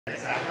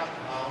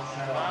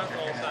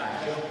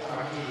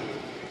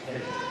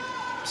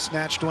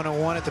Snatched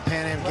 101 at the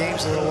Pan Am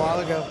Games a little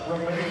while ago.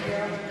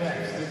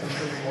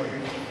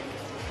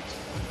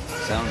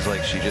 Sounds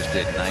like she just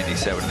did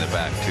 97 in the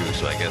back too,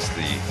 so I guess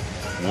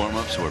the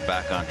warm-ups were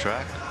back on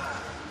track.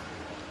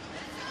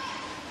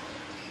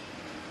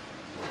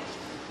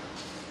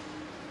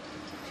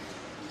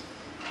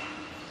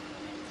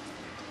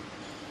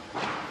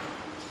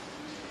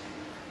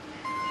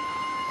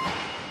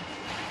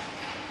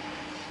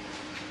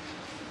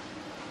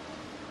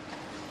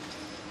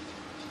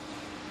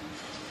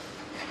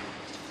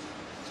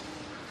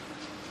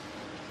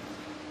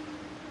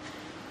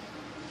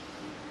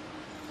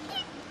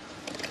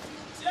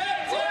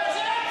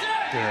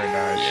 Very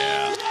nice.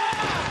 Yeah.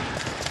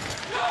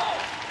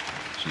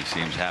 She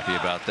seems happy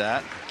about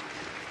that,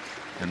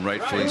 and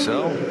rightfully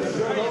so.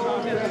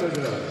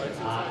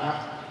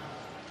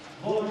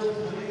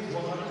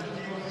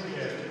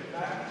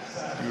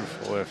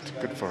 Beautiful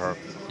lift. Good for her.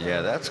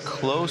 Yeah, that's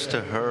close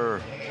to her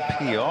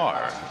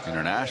PR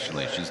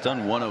internationally. She's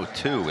done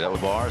 102. That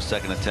was our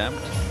second attempt.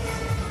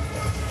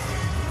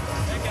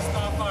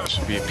 This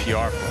would be a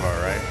PR for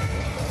her, right?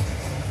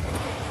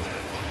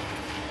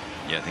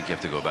 Yeah, I think you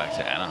have to go back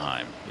to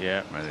Anaheim.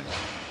 Yeah. Right.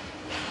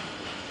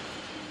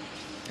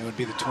 It would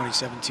be the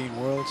 2017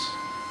 Worlds.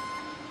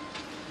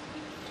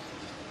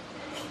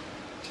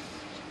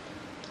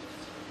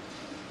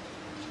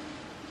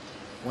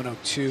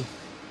 .102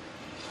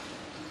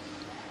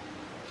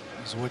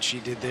 is what she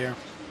did there.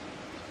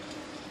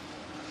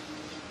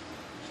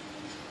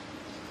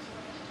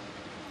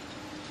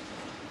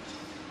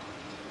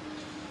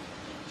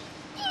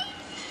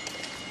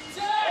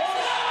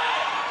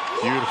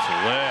 Beautiful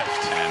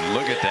lift. And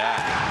look at that.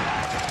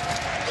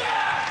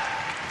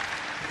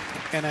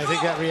 And I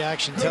think that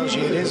reaction tells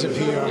you it is a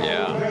PR.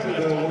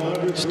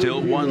 Yeah.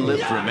 Still one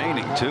lift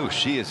remaining, too.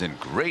 She is in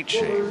great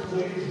shape.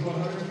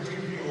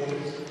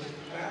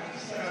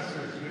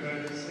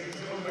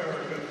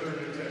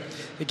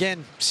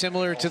 Again,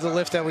 similar to the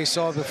lift that we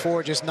saw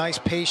before, just nice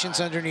patience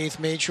underneath,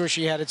 made sure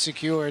she had it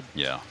secured.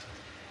 Yeah.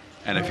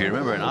 And if you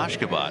remember in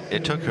Ashgabat,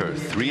 it took her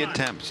 3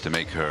 attempts to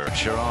make her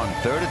Charron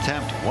third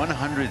attempt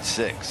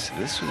 106.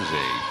 This was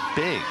a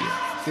big.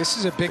 This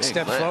is a big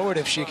step lift. forward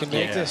if she can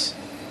make this.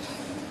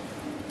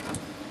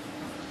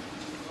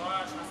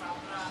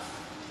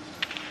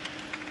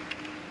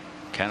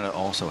 Canada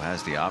also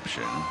has the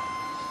option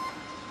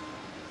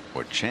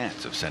or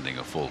chance of sending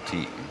a full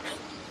team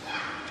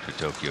to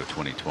Tokyo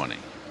 2020.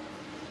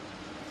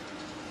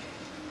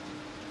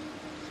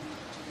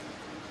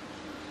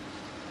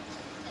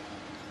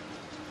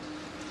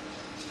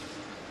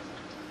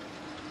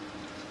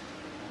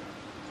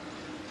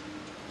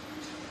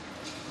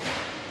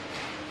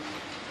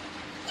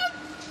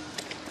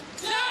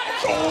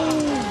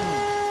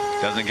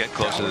 Doesn't get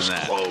closer than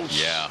that.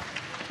 Close. Yeah.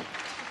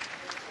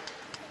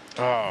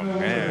 Oh,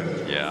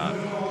 man.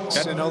 Yeah.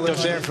 So no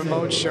lift there for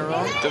Maude.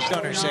 Charron.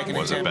 Done her second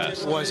Was the attempt.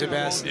 best. Was the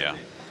best. Yeah.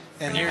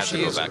 And You here have to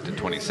she go is back to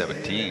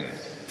 2017.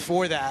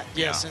 for that.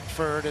 Yes, Yeah. and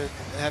for her to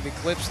have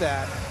eclipsed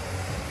that.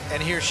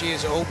 And here she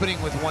is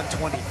opening with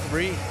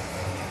 123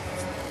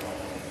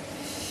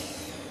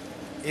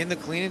 in the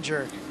clean and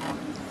jerk.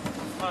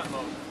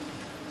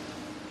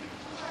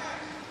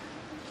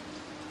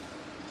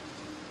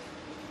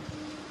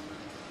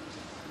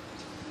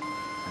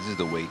 This is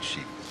the weight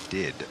she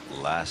did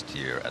last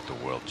year at the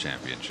World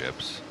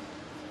Championships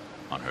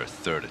on her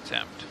third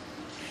attempt.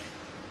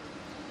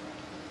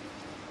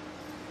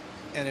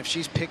 And if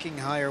she's picking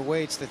higher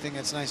weights, the thing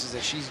that's nice is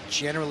that she's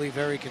generally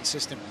very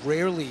consistent,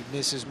 rarely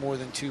misses more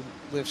than 2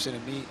 lifts in a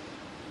meet.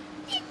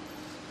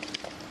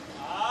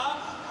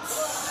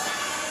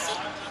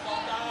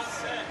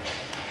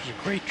 She's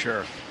a great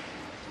jerk.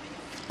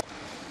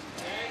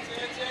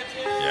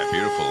 Yeah,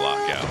 beautiful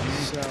lockout.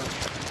 So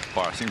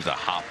Bar seems to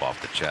hop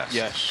off the chest.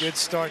 Yes. good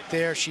start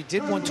there. She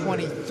did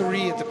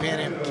 123 at the Pan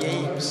Am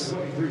Games.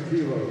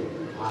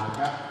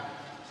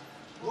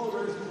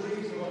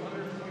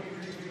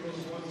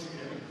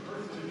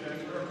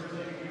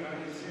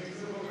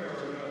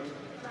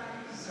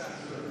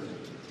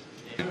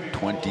 And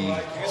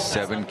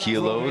 27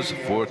 kilos,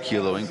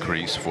 4-kilo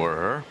increase for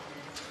her.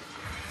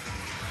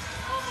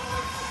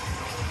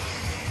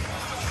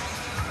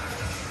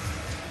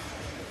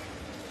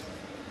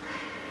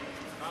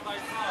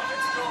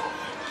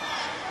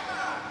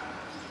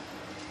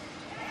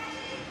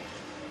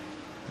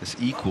 This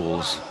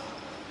equals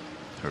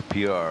her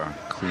PR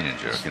clean and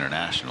jerk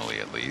internationally,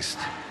 at least,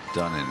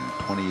 done in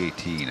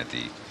 2018 at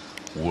the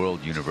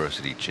World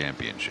University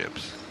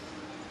Championships.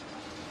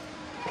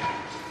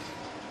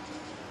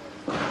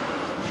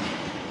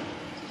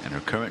 And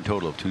her current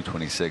total of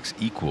 226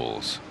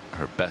 equals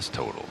her best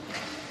total.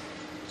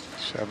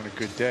 She's having a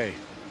good day.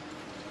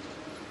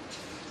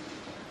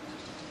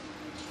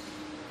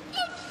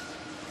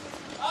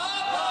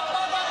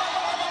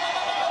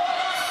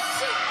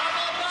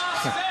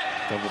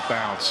 Double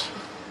bounce.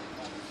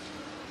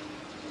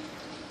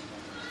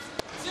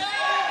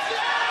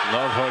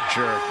 Love her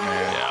jerk,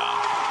 man. Yeah.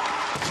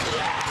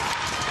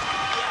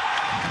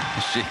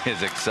 She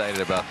is excited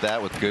about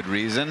that with good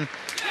reason.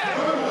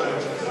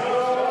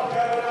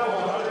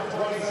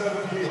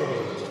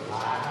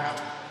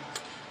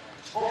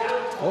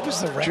 What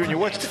was the record? Junior,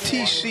 what's the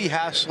TC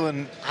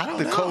hassling I don't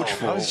the know. coach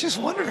for? I was just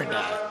wondering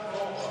that.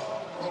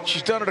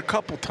 She's done it a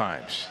couple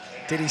times.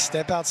 Did he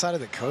step outside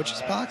of the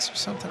coach's box or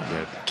something?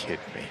 You're kidding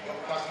me.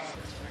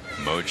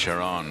 Maude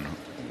Charron,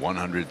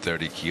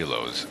 130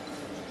 kilos.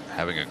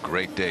 Having a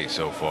great day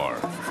so far.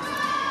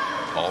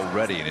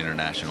 Already an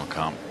international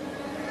comp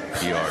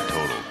PR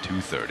total,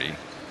 230.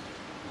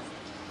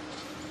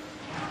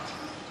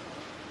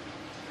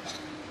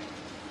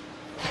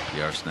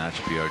 PR snatch,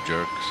 PR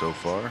jerk so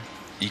far.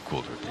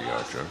 Equaled her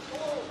PR jerk.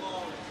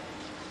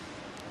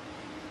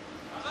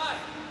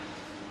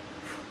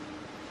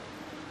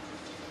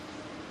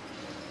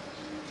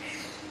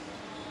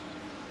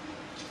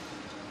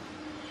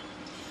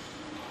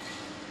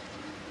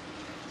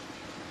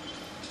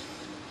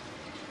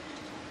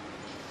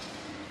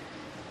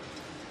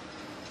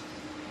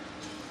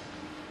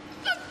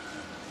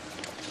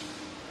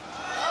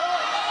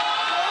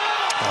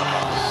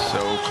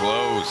 So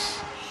close.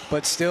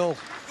 But still,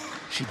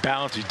 She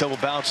balanced. She double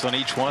balanced on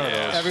each one of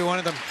those. every one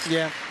of them,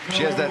 yeah.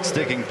 She has that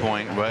sticking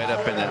point right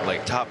up in that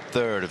like top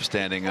third of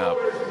standing up.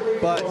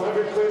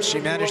 But she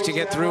managed to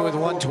get through with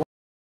 120.